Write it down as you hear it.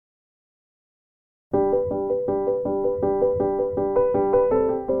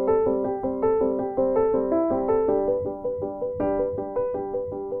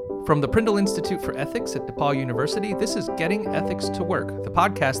From the Prindle Institute for Ethics at DePaul University, this is Getting Ethics to Work, the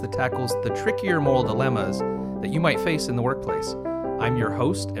podcast that tackles the trickier moral dilemmas that you might face in the workplace. I'm your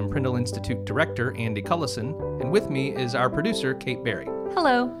host and Prindle Institute Director, Andy Cullison, and with me is our producer, Kate Berry.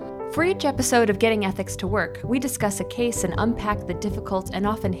 Hello. For each episode of Getting Ethics to Work, we discuss a case and unpack the difficult and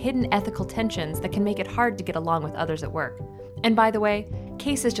often hidden ethical tensions that can make it hard to get along with others at work. And by the way,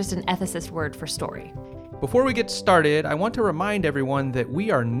 case is just an ethicist word for story. Before we get started, I want to remind everyone that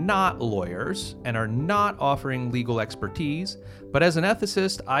we are not lawyers and are not offering legal expertise, but as an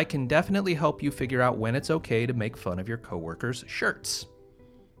ethicist, I can definitely help you figure out when it's okay to make fun of your coworkers' shirts.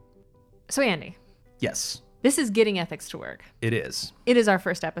 So Andy. Yes. This is Getting Ethics to Work. It is. It is our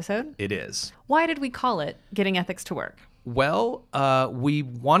first episode. It is. Why did we call it Getting Ethics to Work? Well, we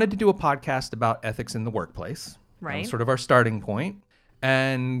wanted to do a podcast about ethics in the workplace. Right. That was sort of our starting point.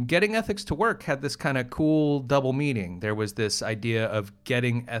 And Getting Ethics to Work had this kind of cool double meaning. There was this idea of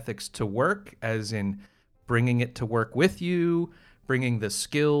getting ethics to work, as in bringing it to work with you, bringing the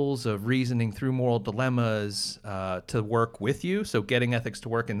skills of reasoning through moral dilemmas to work with you. So getting ethics to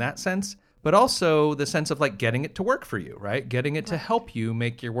work in that sense, but also the sense of like getting it to work for you, right? Getting it to help you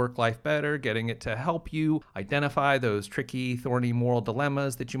make your work life better, getting it to help you identify those tricky, thorny moral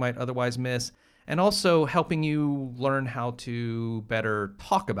dilemmas that you might otherwise miss. And also helping you learn how to better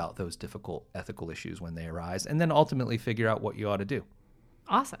talk about those difficult ethical issues when they arise, and then ultimately figure out what you ought to do.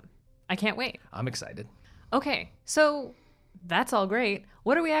 Awesome. I can't wait. I'm excited. Okay, so that's all great.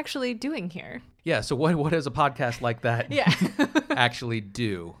 What are we actually doing here? Yeah, so what does a podcast like that actually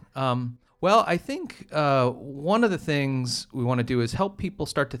do? Well, I think one of the things we want to do is help people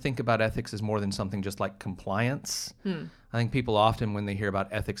start to think about ethics as more than something just like compliance. I think people often, when they hear about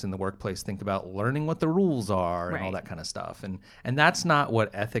ethics in the workplace, think about learning what the rules are and all that kind of stuff. And that's not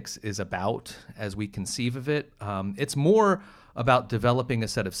what ethics is about as we conceive of it. It's more about developing a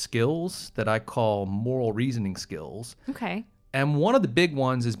set of skills that I call moral reasoning skills. Okay. And one of the big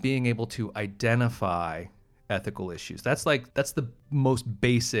ones is being able to identify ethical issues. That's the most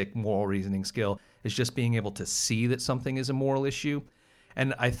basic moral reasoning skill, is just being able to see that something is a moral issue.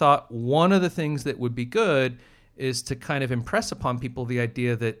 And I thought one of the things that would be good is to kind of impress upon people the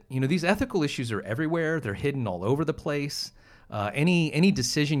idea that, these ethical issues are everywhere. They're hidden all over the place. Any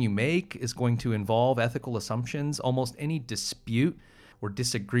decision you make is going to involve ethical assumptions. Almost any dispute or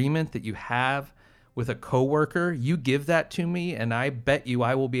disagreement that you have with a coworker, you give that to me, and I bet you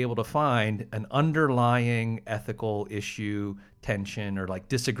I will be able to find an underlying ethical issue, tension, or like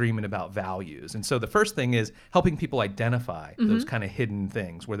disagreement about values. And so the first thing is helping people identify those kind of hidden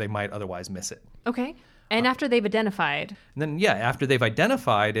things where they might otherwise miss it. Okay. And after they've identified? And then, after they've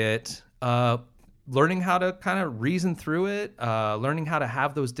identified it, learning how to kind of reason through it, learning how to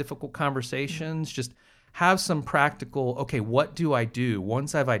have those difficult conversations, just have some practical, okay, what do I do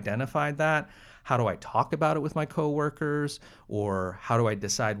once I've identified that? How do I talk about it with my coworkers, or how do I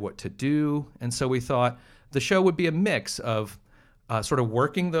decide what to do? And so we thought the show would be a mix of sort of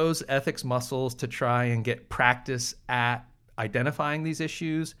working those ethics muscles to try and get practice at identifying these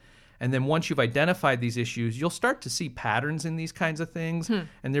issues. And then once you've identified these issues, you'll start to see patterns in these kinds of things. And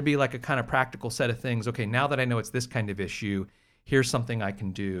there'll be like a kind of practical set of things. Okay, now that I know it's this kind of issue, here's something I can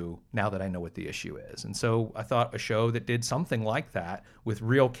do now that I know what the issue is. And so I thought a show that did something like that with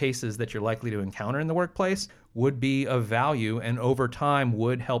real cases that you're likely to encounter in the workplace would be of value, and over time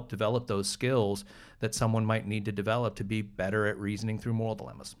would help develop those skills that someone might need to develop to be better at reasoning through moral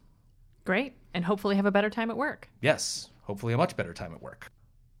dilemmas. Great. And hopefully have a better time at work. Yes, hopefully a much better time at work.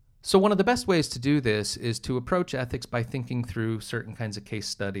 So one of the best ways to do this is to approach ethics by thinking through certain kinds of case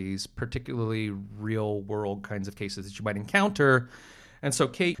studies, particularly real-world kinds of cases that you might encounter. And so,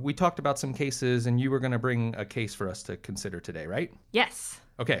 Kate, we talked about some cases, and you were going to bring a case for us to consider today, right? Yes.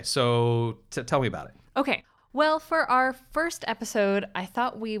 Okay, so tell me about it. Okay. Well, for our first episode, I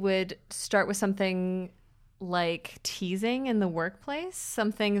thought we would start with something like teasing in the workplace,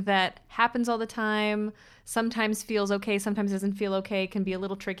 something that happens all the time, sometimes feels okay, sometimes doesn't feel okay, can be a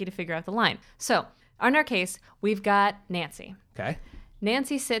little tricky to figure out the line. So, in our case, we've got Nancy. Okay.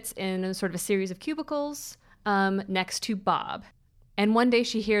 Nancy sits in a sort of a series of cubicles next to Bob. And one day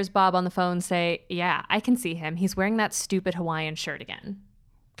she hears Bob on the phone say, yeah, I can see him. He's wearing that stupid Hawaiian shirt again.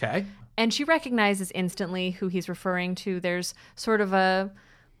 Okay. And she recognizes instantly who he's referring to. There's sort of a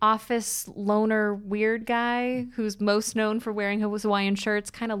office loner weird guy who's most known for wearing Hawaiian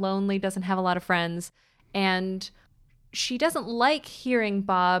shirts, kind of lonely, doesn't have a lot of friends. And she doesn't like hearing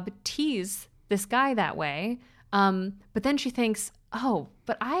Bob tease this guy that way. But then she thinks, oh,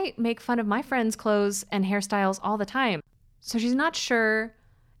 but I make fun of my friends' clothes and hairstyles all the time. So she's not sure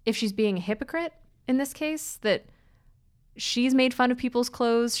if she's being a hypocrite in this case, that she's made fun of people's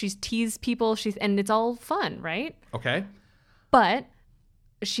clothes. She's teased people. And it's all fun, right? Okay. But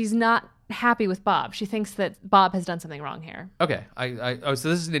she's not happy with Bob. She thinks that Bob has done something wrong here. Okay. So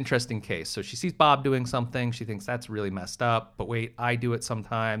this is an interesting case. So she sees Bob doing something. She thinks that's really messed up. But wait, I do it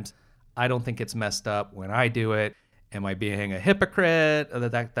sometimes. I don't think it's messed up when I do it. Am I being a hypocrite?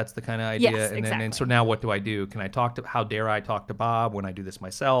 That's the kind of idea. Yes, exactly. And so now what do I do? Can I how dare I talk to Bob when I do this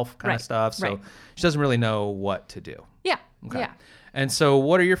myself kind of stuff? So she doesn't really know what to do. Yeah. Okay. Yeah. And so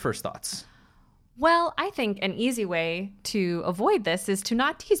what are your first thoughts? Well, I think an easy way to avoid this is to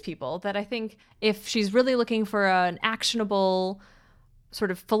not tease people. That I think if she's really looking for an actionable sort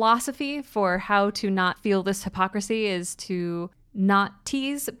of philosophy for how to not feel this hypocrisy is to not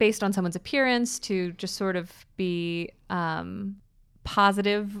tease based on someone's appearance, to just sort of be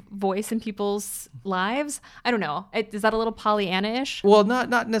positive voice in people's lives. I don't know. Is that a little Pollyanna-ish? Well,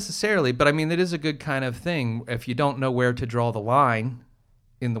 not necessarily, but I mean, it is a good kind of thing. If you don't know where to draw the line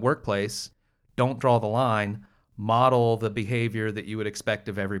in the workplace, don't draw the line, model the behavior that you would expect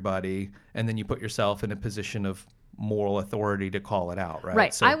of everybody, and then you put yourself in a position of moral authority to call it out, right?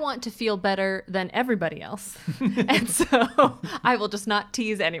 Right. So, I want to feel better than everybody else. And so I will just not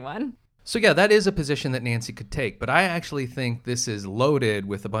tease anyone. So yeah, that is a position that Nancy could take, but I actually think this is loaded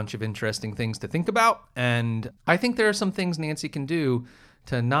with a bunch of interesting things to think about, and I think there are some things Nancy can do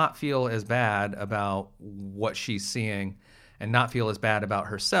to not feel as bad about what she's seeing and not feel as bad about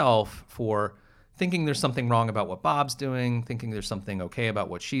herself for thinking there's something wrong about what Bob's doing, thinking there's something okay about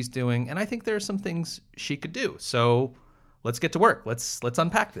what she's doing, and I think there are some things she could do. So let's get to work. Let's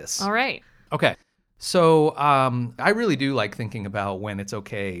unpack this. All right. Okay. So I really do like thinking about when it's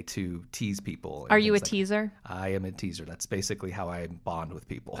okay to tease people. Are you a teaser? I am a teaser. That's basically how I bond with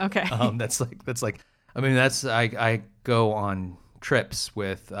people. Okay. I go on trips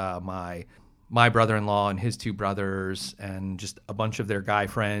with my brother-in-law and his two brothers and just a bunch of their guy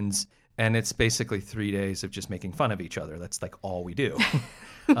friends. And it's basically 3 days of just making fun of each other. That's like all we do.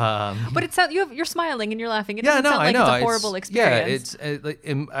 But it sounds you're smiling and you're laughing. It doesn't sound like it's a horrible experience.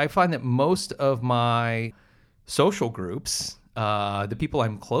 Yeah, I find that most of my social groups, the people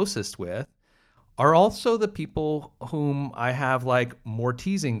I'm closest with, are also the people whom I have like more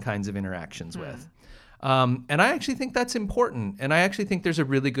teasing kinds of interactions with. And I actually think that's important. And I actually think there's a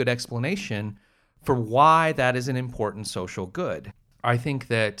really good explanation for why that is an important social good. I think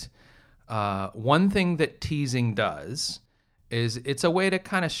that one thing that teasing does is it's a way to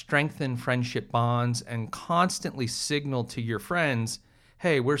kind of strengthen friendship bonds and constantly signal to your friends,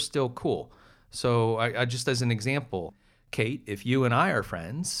 hey, we're still cool. So I just as an example, Kate, if you and I are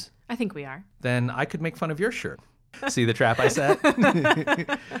friends, I think we are. Then I could make fun of your shirt. See the trap I set?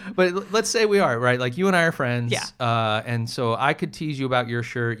 But let's say we are, right? Like you and I are friends. Yeah. And so I could tease you about your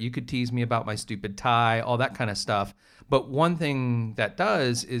shirt. You could tease me about my stupid tie, all that kind of stuff. But one thing that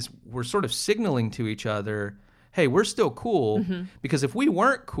does is we're sort of signaling to each other, hey, we're still cool. Because if we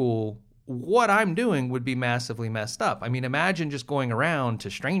weren't cool, what I'm doing would be massively messed up. I mean, imagine just going around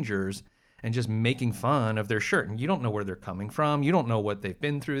to strangers and just making fun of their shirt. And you don't know where they're coming from. You don't know what they've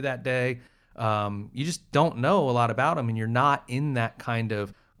been through that day. You just don't know a lot about them. And you're not in that kind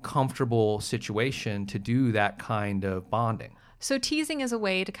of comfortable situation to do that kind of bonding. So teasing is a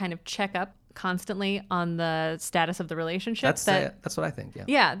way to kind of check up constantly on the status of the relationship. That's what I think, yeah.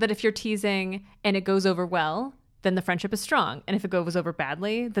 Yeah, that if you're teasing and it goes over well, then the friendship is strong. And if it goes over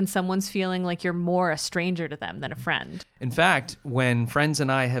badly, then someone's feeling like you're more a stranger to them than a friend. In fact, when friends and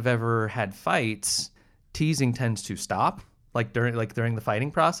I have ever had fights, teasing tends to stop, like during the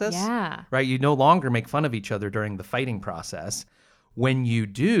fighting process. Yeah. Right? You no longer make fun of each other during the fighting process. When you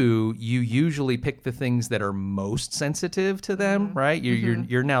do, you usually pick the things that are most sensitive to them, right?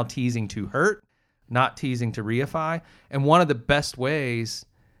 You're now teasing to hurt, not teasing to reify. And one of the best ways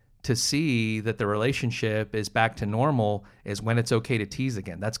to see that the relationship is back to normal is when it's okay to tease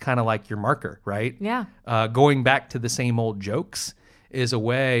again. That's kind of like your marker, right? Yeah. Going back to the same old jokes is a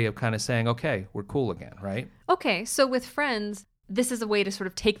way of kind of saying, okay, we're cool again, right? Okay, so with friends, this is a way to sort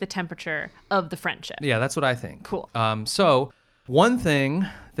of take the temperature of the friendship. Yeah, that's what I think. Cool. So one thing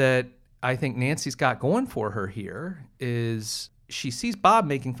that I think Nancy's got going for her here is she sees Bob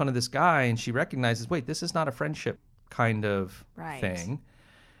making fun of this guy and she recognizes, wait, this is not a friendship kind of thing.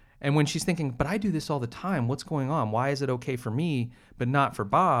 And when she's thinking, but I do this all the time, what's going on? Why is it okay for me, but not for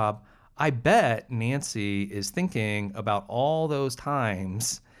Bob? I bet Nancy is thinking about all those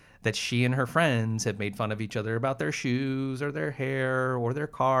times that she and her friends have made fun of each other about their shoes or their hair or their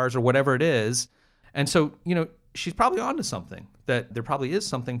cars or whatever it is. And so, she's probably onto something, that there probably is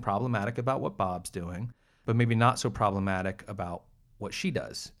something problematic about what Bob's doing, but maybe not so problematic about what she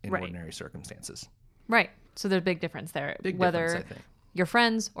does in ordinary circumstances. Right. So there's a big difference there, Big whether difference, I think. you're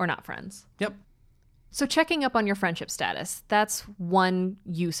friends or not friends. Yep. So checking up on your friendship status, that's one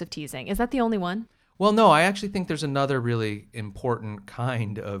use of teasing. Is that the only one? Well, no, I actually think there's another really important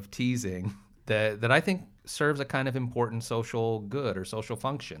kind of teasing that I think serves a kind of important social good or social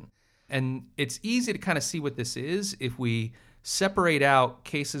function. And it's easy to kind of see what this is if we separate out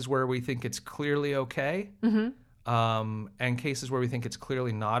cases where we think it's clearly okay, and cases where we think it's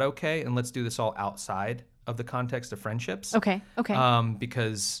clearly not okay. And let's do this all outside of the context of friendships. Okay.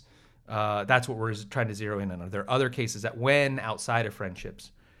 Because that's what we're trying to zero in on. Are there other cases that when outside of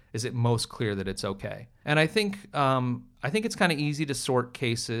friendships is it most clear that it's okay? And I think it's kind of easy to sort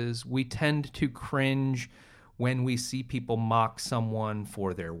cases. We tend to cringe when we see people mock someone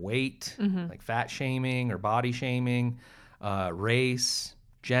for their weight, like fat shaming or body shaming, race,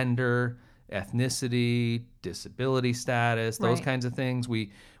 gender, ethnicity, disability status, those kinds of things.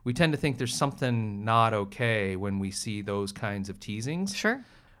 We tend to think there's something not okay when we see those kinds of teasings. Sure.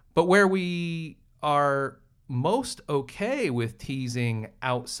 But where we are most okay with teasing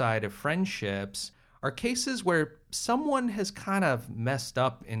outside of friendships are cases where someone has kind of messed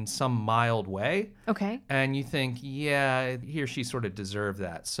up in some mild way. Okay. And you think, yeah, he or she sort of deserved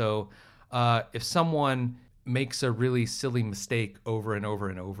that. So if someone makes a really silly mistake over and over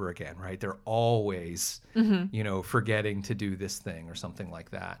and over again, right? They're always, forgetting to do this thing or something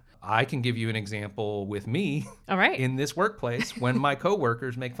like that. I can give you an example with me All right. in this workplace when my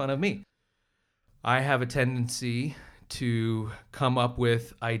coworkers make fun of me. I have a tendency to come up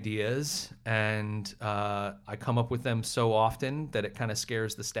with ideas, and I come up with them so often that it kind of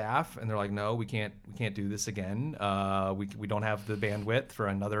scares the staff, and they're like, "No, we can't do this again. We don't have the bandwidth for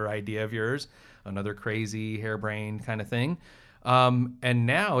another idea of yours, another crazy harebrained kind of thing." And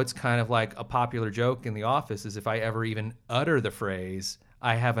now it's kind of like a popular joke in the office is if I ever even utter the phrase,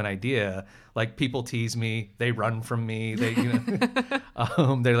 I have an idea. Like people tease me, they run from me, they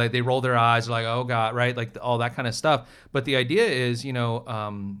they're like they roll their eyes, they're like, oh God, right? Like all that kind of stuff. But the idea is,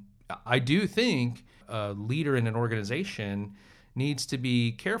 I do think a leader in an organization needs to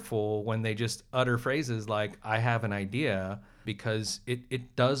be careful when they just utter phrases like I have an idea, because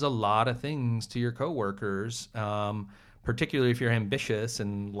it does a lot of things to your coworkers. Particularly if you're ambitious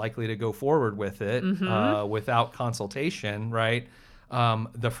and likely to go forward with it without consultation, right?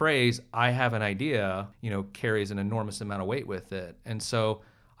 The phrase, I have an idea, carries an enormous amount of weight with it. And so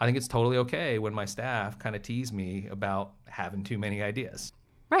I think it's totally okay when my staff kind of tease me about having too many ideas.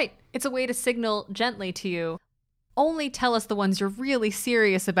 Right. It's a way to signal gently to you, only tell us the ones you're really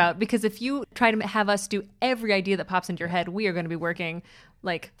serious about, because if you try to have us do every idea that pops into your head, we are going to be working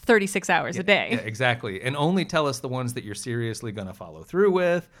like 36 hours a day. Yeah, exactly. And only tell us the ones that you're seriously going to follow through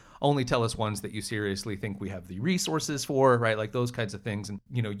with. Only tell us ones that you seriously think we have the resources for, right? Like those kinds of things. And,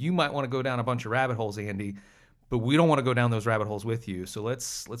 you might want to go down a bunch of rabbit holes, Andy, but we don't want to go down those rabbit holes with you. So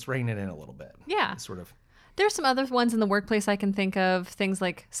let's rein it in a little bit. Yeah. Sort of. There's some other ones in the workplace I can think of, things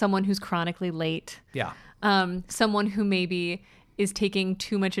like someone who's chronically late. Yeah. Someone who maybe is taking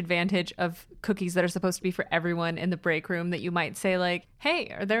too much advantage of cookies that are supposed to be for everyone in the break room, that you might say like, hey,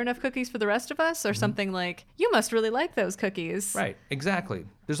 are there enough cookies for the rest of us? Or something like, you must really like those cookies. Right, exactly.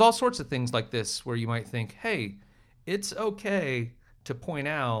 There's all sorts of things like this where you might think, hey, it's okay to point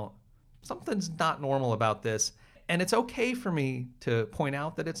out something's not normal about this. And it's okay for me to point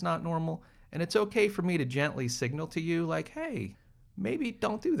out that it's not normal. And it's okay for me to gently signal to you like, hey, maybe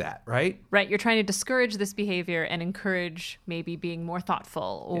don't do that, right? Right. You're trying to discourage this behavior and encourage maybe being more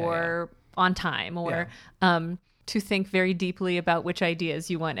thoughtful or on time or to think very deeply about which ideas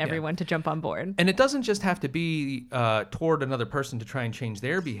you want everyone to jump on board. And it doesn't just have to be toward another person to try and change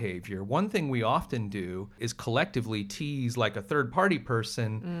their behavior. One thing we often do is collectively tease like a third party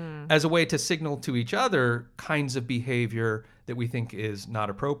person as a way to signal to each other kinds of behavior that we think is not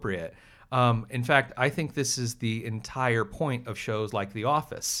appropriate. In fact, I think this is the entire point of shows like The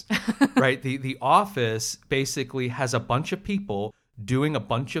Office, right? The Office basically has a bunch of people doing a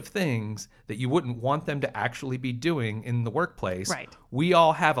bunch of things that you wouldn't want them to actually be doing in the workplace. Right. We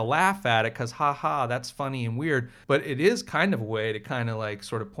all have a laugh at it because, haha, that's funny and weird. But it is kind of a way to kind of like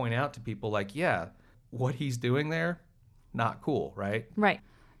sort of point out to people like, yeah, what he's doing there, not cool, right? Right.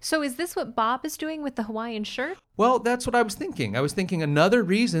 So is this what Bob is doing with the Hawaiian shirt? Well, that's what I was thinking. I was thinking another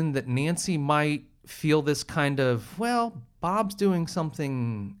reason that Nancy might feel this kind of, well, Bob's doing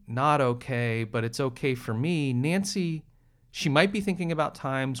something not okay, but it's okay for me. Nancy, she might be thinking about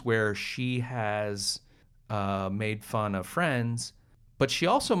times where she has made fun of friends, but she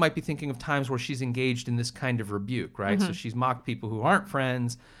also might be thinking of times where she's engaged in this kind of rebuke, right? So she's mocked people who aren't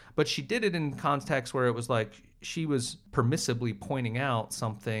friends, but she did it in context where it was like she was permissibly pointing out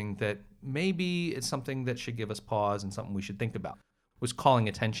something that maybe it's something that should give us pause and something we should think about, was calling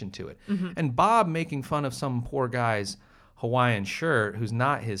attention to it. And Bob making fun of some poor guy's Hawaiian shirt who's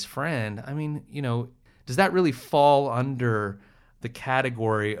not his friend, I mean, does that really fall under the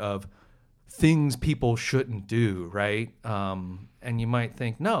category of things people shouldn't do, right? And you might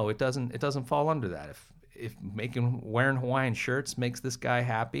think, no, it doesn't fall under that. If wearing Hawaiian shirts makes this guy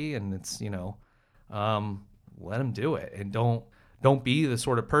happy, and it's let him do it, and don't be the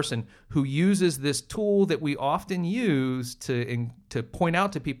sort of person who uses this tool that we often use to point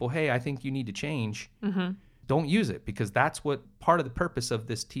out to people, hey, I think you need to change. Don't use it, because that's what part of the purpose of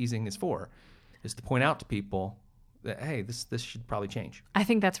this teasing is for, is to point out to people that, hey, this should probably change. I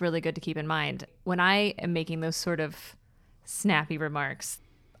think that's really good to keep in mind. When I am making those sort of snappy remarks,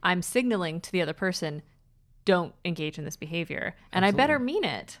 I'm signaling to the other person, don't engage in this behavior. And Absolutely. I better mean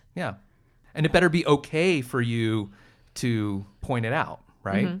it. Yeah. And it better be okay for you to point it out,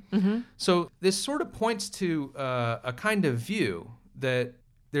 right? So this sort of points to a kind of view that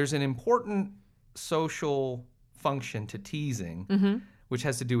there's an important social function to teasing, which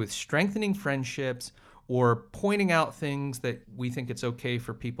has to do with strengthening friendships or pointing out things that we think it's okay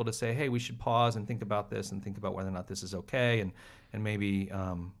for people to say, hey, we should pause and think about this and think about whether or not this is okay, and maybe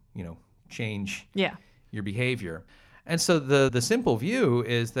change your behavior. And so the simple view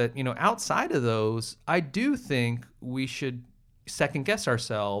is that, outside of those, I do think we should second guess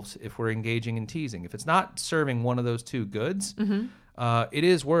ourselves if we're engaging in teasing. If it's not serving one of those two goods, it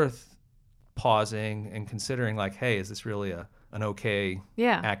is worth pausing and considering, like, hey, is this really an okay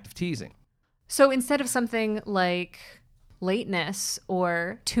act of teasing? So instead of something like lateness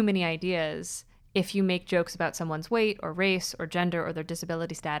or too many ideas, if you make jokes about someone's weight or race or gender or their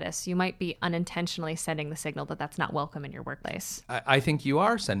disability status, you might be unintentionally sending the signal that that's not welcome in your workplace. I think you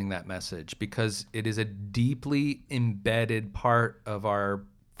are sending that message, because it is a deeply embedded part of our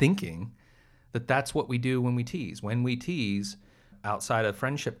thinking that that's what we do when we tease. When we tease outside of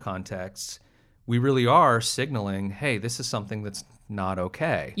friendship contexts, we really are signaling, hey, this is something that's not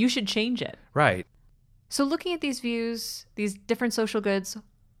okay. You should change it. Right. So looking at these views, these different social goods,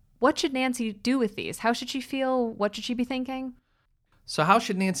 what should Nancy do with these? How should she feel? What should she be thinking? So how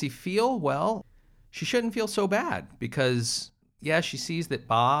should Nancy feel? Well, she shouldn't feel so bad, because, she sees that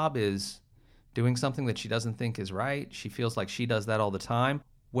Bob is doing something that she doesn't think is right. She feels like she does that all the time.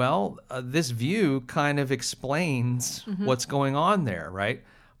 Well, this view kind of explains what's going on there, right?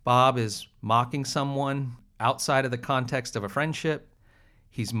 Bob is mocking someone outside of the context of a friendship.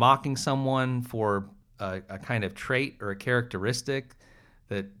 He's mocking someone for a kind of trait or a characteristic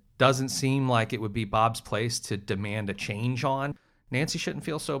that doesn't seem like it would be Bob's place to demand a change on. Nancy shouldn't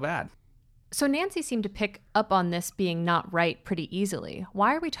feel so bad. So Nancy seemed to pick up on this being not right pretty easily.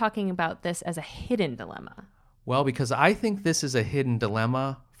 Why are we talking about this as a hidden dilemma? Well, because I think this is a hidden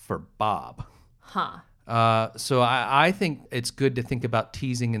dilemma for Bob. So I think it's good to think about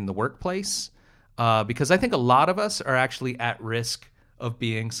teasing in the workplace, because I think a lot of us are actually at risk of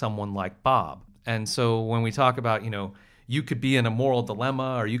being someone like Bob. And so when we talk about, you could be in a moral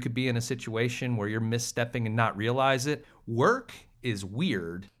dilemma, or you could be in a situation where you're misstepping and not realize it. Work is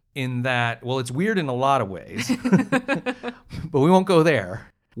weird in that, well, it's weird in a lot of ways, but we won't go there.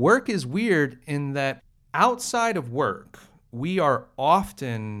 Work is weird in that outside of work, we are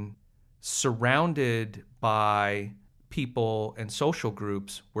often surrounded by people and social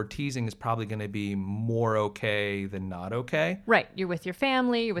groups where teasing is probably going to be more okay than not okay. Right. You're with your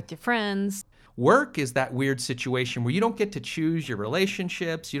family, you're with your friends. Work is that weird situation where you don't get to choose your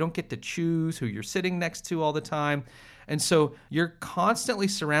relationships. You don't get to choose who you're sitting next to all the time. And so you're constantly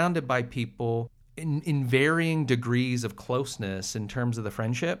surrounded by people in varying degrees of closeness in terms of the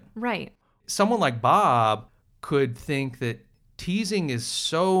friendship. Right. Someone like Bob could think that teasing is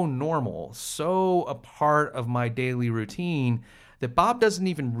so normal, so a part of my daily routine, that Bob doesn't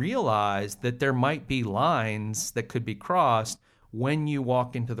even realize that there might be lines that could be crossed when you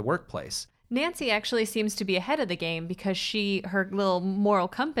walk into the workplace. Nancy actually seems to be ahead of the game, because her little moral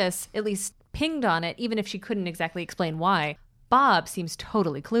compass at least pinged on it, even if she couldn't exactly explain why. Bob seems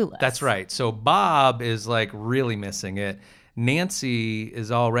totally clueless. That's right. So Bob is like really missing it. Nancy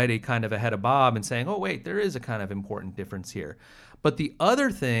is already kind of ahead of Bob and saying, oh, wait, there is a kind of important difference here. But the other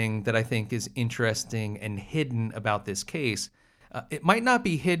thing that I think is interesting and hidden about this case, it might not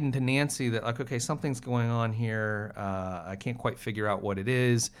be hidden to Nancy that, like, okay, something's going on here. I can't quite figure out what it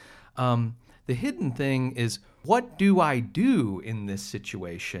is. The hidden thing is, what do I do in this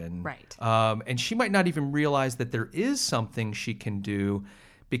situation? Right. And she might not even realize that there is something she can do,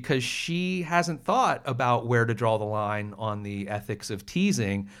 because she hasn't thought about where to draw the line on the ethics of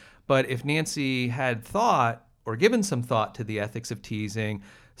teasing. But if Nancy had thought or given some thought to the ethics of teasing,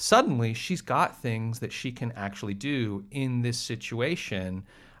 suddenly she's got things that she can actually do in this situation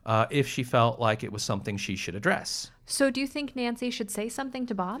if she felt like it was something she should address. So do you think Nancy should say something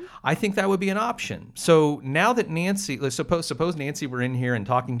to Bob? I think that would be an option. So now that Nancy, suppose Nancy were in here and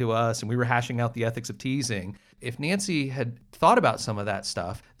talking to us and we were hashing out the ethics of teasing. If Nancy had thought about some of that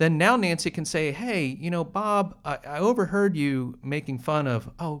stuff, then now Nancy can say, hey, Bob, I overheard you making fun of,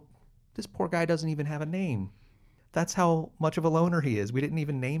 this poor guy doesn't even have a name. That's how much of a loner he is. We didn't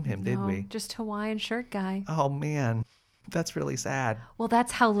even name him, did we? Just Hawaiian shirt guy. Oh, man. That's really sad. Well,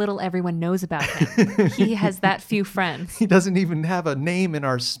 that's how little everyone knows about him. He has that few friends. He doesn't even have a name in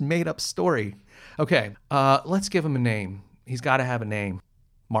our made-up story. Okay, let's give him a name. He's got to have a name.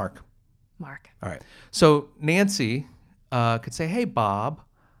 Mark. All right. So Nancy could say, hey, Bob,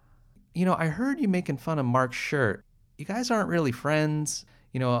 I heard you making fun of Mark's shirt. You guys aren't really friends.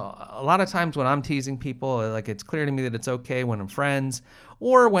 A lot of times when I'm teasing people, like it's clear to me that it's okay when I'm friends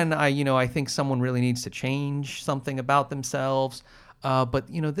or when I think someone really needs to change something about themselves. But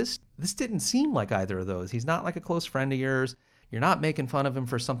this didn't seem like either of those. He's not like a close friend of yours. You're not making fun of him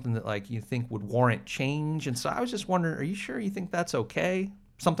for something that like you think would warrant change. And so I was just wondering, are you sure you think that's okay?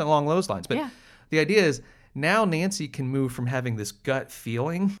 Something along those lines. But the idea is now Nancy can move from having this gut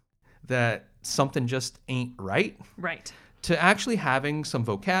feeling that something just ain't right. Right. To actually having some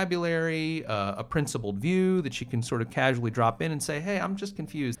vocabulary, a principled view that she can sort of casually drop in and say, hey, I'm just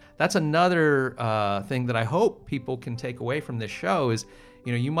confused. That's another thing that I hope people can take away from this show is,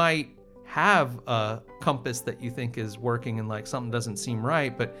 you might have a compass that you think is working and like something doesn't seem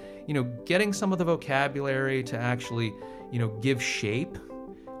right, but, getting some of the vocabulary to actually, give shape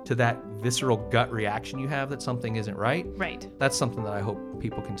to that visceral gut reaction you have that something isn't right. Right. That's something that I hope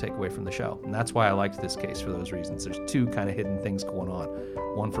people can take away from the show. And that's why I liked this case for those reasons. There's two kind of hidden things going on.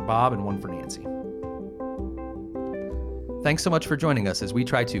 One for Bob and one for Nancy. Thanks so much for joining us as we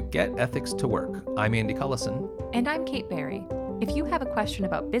try to get ethics to work. I'm Andy Cullison. And I'm Kate Barry. If you have a question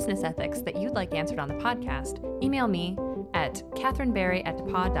about business ethics that you'd like answered on the podcast, email me at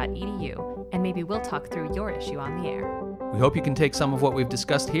catherinebarry@depod.edu and maybe we'll talk through your issue on the air. We hope you can take some of what we've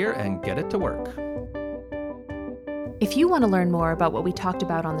discussed here and get it to work. If you want to learn more about what we talked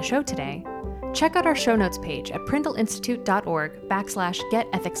about on the show today, check out our show notes page at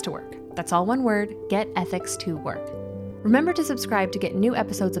prindleinstitute.org/getethicstowork. That's all one word, get ethics to work. Remember to subscribe to get new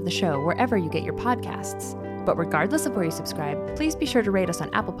episodes of the show wherever you get your podcasts. But regardless of where you subscribe, please be sure to rate us on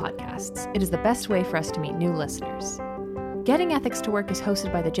Apple Podcasts. It is the best way for us to meet new listeners. Getting Ethics to Work is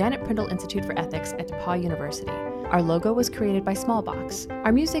hosted by the Janet Prindle Institute for Ethics at DePauw University. Our logo was created by Smallbox.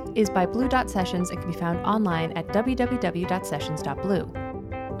 Our music is by Blue Dot Sessions and can be found online at www.sessions.blue.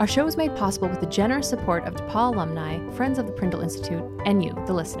 Our show is made possible with the generous support of DePauw alumni, friends of the Prindle Institute, and you,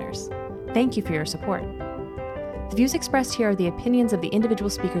 the listeners. Thank you for your support. The views expressed here are the opinions of the individual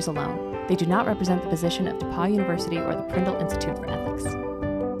speakers alone. They do not represent the position of DePauw University or the Prindle Institute for Ethics.